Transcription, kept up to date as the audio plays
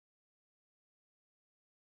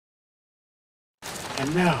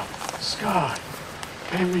And now, Skye,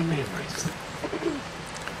 family memories.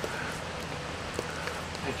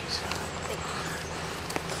 Thank you, Skye.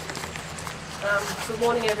 Good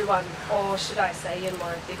morning, everyone, or should I say in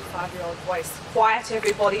my big 5-year-old voice, quiet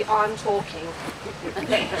everybody, I'm talking.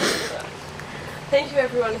 Thank you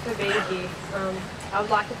everyone for being here. I would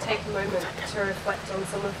like to take a moment to reflect on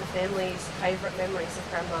some of the family's favourite memories of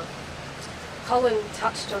Grandma. Colin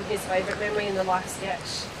touched on his favourite memory in the life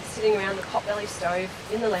sketch, sitting around the potbelly stove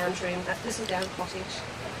in the lounge room at Thistledown Cottage.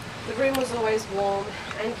 The room was always warm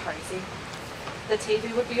and cosy. The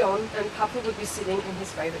TV would be on and Papa would be sitting in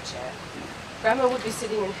his favourite chair. Grandma would be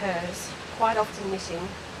sitting in hers, quite often knitting,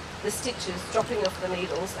 the stitches dropping off the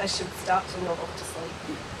needles as she would start to nod off to sleep.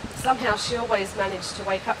 Somehow she always managed to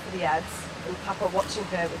wake up for the ads, and Papa watching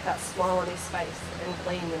her with that smile on his face and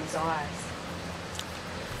gleam in his eyes.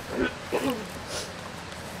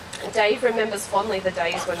 Dave remembers fondly the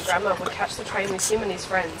days when Grandma would catch the train with him and his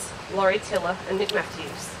friends, Laurie Tiller and Nick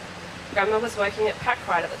Matthews. Grandma was working at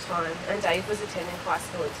Packride at the time, and Dave was attending high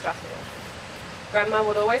school in Strathfield. Grandma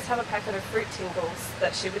would always have a packet of fruit tingles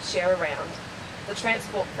that she would share around. The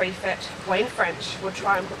transport prefect, Wayne French, would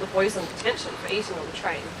try and put the boys on detention for eating on the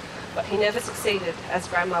train, but he never succeeded, as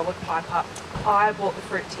Grandma would pipe up, "I bought the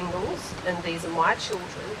fruit tingles, and these are my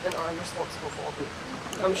children, and I'm responsible for them."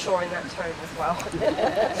 I'm sure in that tone as well.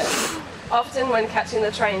 Often when catching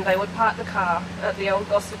the train, they would park the car at the old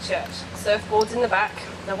Gosford Church, surfboards in the back,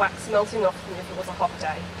 the wax melting off them if it was a hot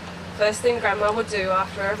day. First thing Grandma would do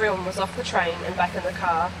after everyone was off the train and back in the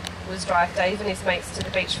car was drive Dave and his mates to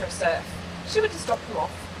the beach for a surf. She would just drop them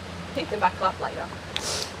off, pick them back up later.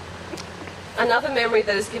 Another memory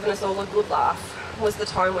that has given us all a good laugh was the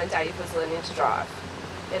time when Dave was learning to drive.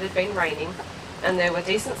 It had been raining and there were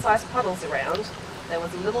decent-sized puddles around. There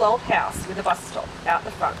was a little old house with a bus stop out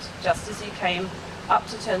the front just as you came up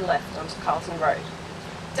to turn left onto Carlton Road.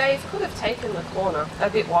 Dave could have taken the corner a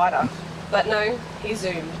bit wider, but no, he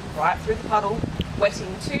zoomed right through the puddle,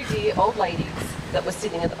 wetting 2 dear old ladies that were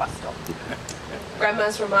sitting at the bus stop.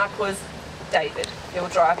 Grandma's remark was, "David, your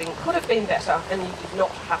driving could have been better and you did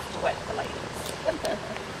not have to wet the ladies."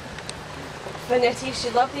 For Nettie, she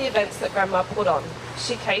loved the events that Grandma put on.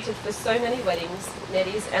 She catered for so many weddings,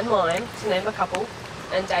 Nettie's and mine, to name a couple,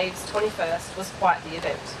 and Dave's 21st was quite the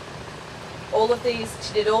event.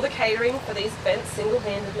 She did all the catering for these events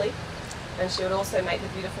single-handedly, and she would also make the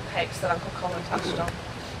beautiful cakes that Uncle Colin touched on.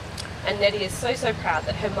 And Nettie is so proud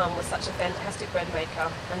that her mum was such a fantastic bread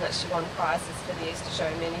maker and that she won prizes for the Easter show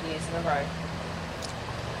many years in a row.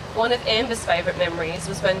 One of Amber's favourite memories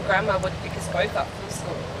was when Grandma would pick us both up from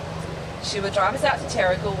school. She would drive us out to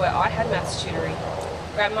Terrigal where I had maths tutoring.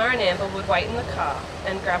 Grandma and Amber would wait in the car,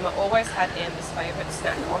 and Grandma always had Amber's favourite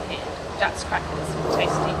snack on hand, Jack's crackers with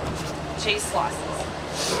tasty cheese slices.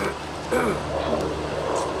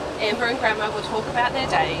 Amber and Grandma would talk about their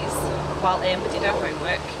days while Amber did her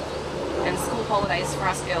homework, and school holidays for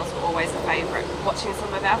us girls were always a favourite. Watching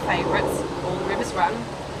some of our favourites, All the Rivers Run,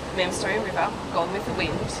 Memstone River, Gone with the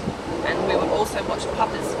Wind, and we would also watch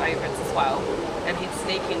Papa's favourites as well, and he'd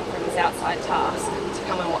sneak in from his outside task to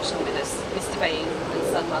come and watch them with us, Mr Bean and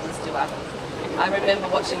Sun Mothers Do Adam. I remember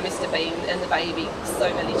watching Mr Bean and the Baby so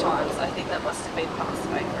many times. I think that must have been Papa's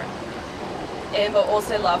favourite. Amber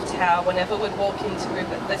also loved how whenever we'd walk into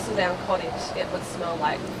Thistledown Cottage, it would smell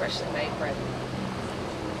like freshly made bread.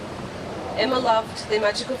 Emma loved the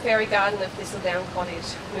magical fairy garden of Thistledown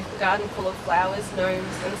Cottage, with the garden full of flowers,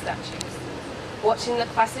 gnomes and statues. Watching the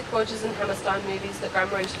classic Rogers and Hammerstein movies that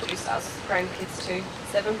Grandma introduced us grandkids to,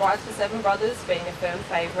 Seven Brides for Seven Brothers being a firm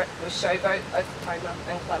favourite, with Showboat, Oklahoma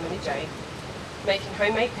and Calamity Jane. Making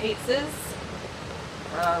homemade pizzas,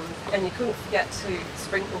 and you couldn't forget to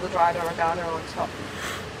sprinkle the dried oregano on top.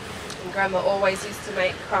 And Grandma always used to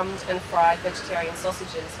make crumbed and fried vegetarian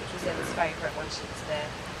sausages, which was Emma's favourite when she was there.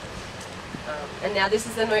 And now this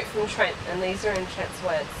is a note from Trent, and these are in Trent's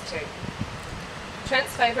words too.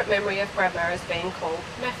 Trent's favourite memory of Grandma is being called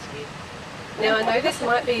Matthew. Now I know this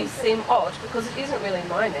might seem odd because it isn't really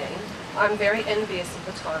my name. I'm very envious of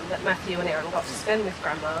the time that Matthew and Aaron got to spend with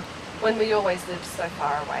Grandma when we always lived so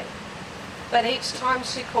far away. But each time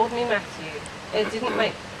she called me Matthew, it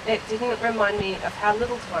didn't remind me of how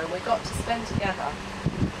little time we got to spend together.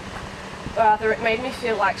 Rather, it made me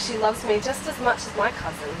feel like she loves me just as much as my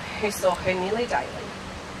cousin, who saw her nearly daily.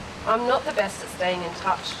 I'm not the best at staying in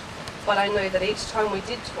touch, but I know that each time we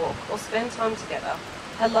did talk or spend time together,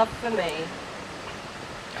 her love for me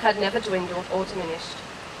had never dwindled or diminished.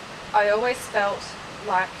 I always felt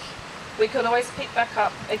like we could always pick back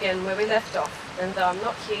up again where we left off, and though I'm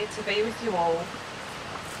not here to be with you all,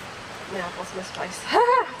 Now I've lost my space.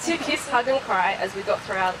 To kiss, hug and cry as we get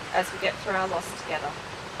through our loss together.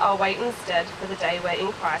 I'll wait instead for the day where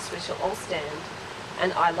in Christ we shall all stand.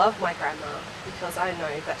 And I love my grandma because I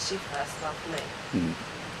know that she first loved me.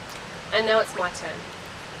 And now it's my turn.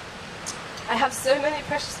 I have so many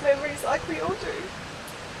precious memories, like we all do,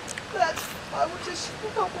 that I will just share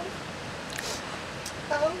a couple.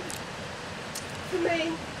 For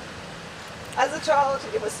me, as a child,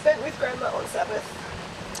 it was spent with Grandma on Sabbath.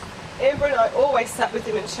 Amber and I always sat with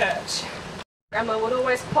him in church. Grandma would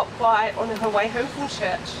always pop by on her way home from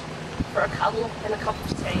church for a cuddle and a cup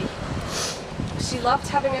of tea. She loved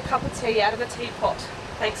having a cup of tea out of a teapot,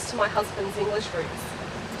 thanks to my husband's English roots.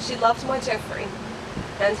 She loved my Geoffrey,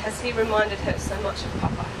 and as he reminded her so much of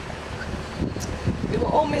Papa. We will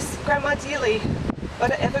all miss Grandma dearly,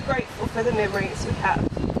 but are ever grateful for the memories we have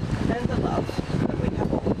and the love.